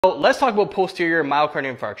So let's talk about posterior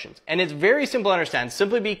myocardial infarctions. And it's very simple to understand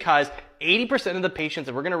simply because 80% of the patients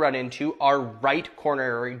that we're going to run into are right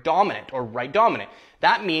coronary dominant or right dominant.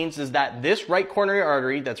 That means is that this right coronary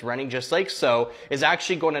artery that's running just like so is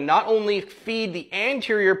actually going to not only feed the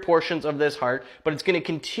anterior portions of this heart, but it's going to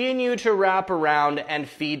continue to wrap around and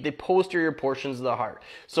feed the posterior portions of the heart.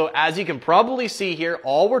 So as you can probably see here,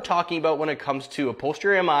 all we're talking about when it comes to a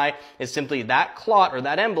posterior MI is simply that clot or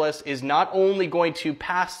that embolus is not only going to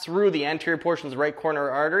pass through the anterior portions of the right coronary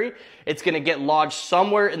artery, it's going to get lodged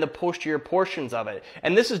somewhere in the posterior portions of it.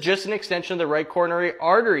 And this is just an extension of the right coronary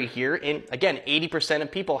artery here. And again, 80%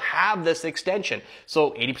 of people have this extension.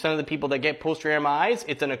 So 80% of the people that get posterior MIs,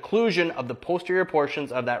 it's an occlusion of the posterior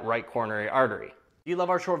portions of that right coronary artery. If you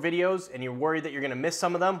love our short videos and you're worried that you're going to miss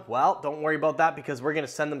some of them, well, don't worry about that because we're going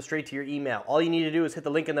to send them straight to your email. All you need to do is hit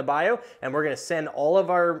the link in the bio and we're going to send all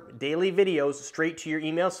of our daily videos straight to your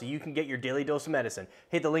email so you can get your daily dose of medicine.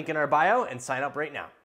 Hit the link in our bio and sign up right now.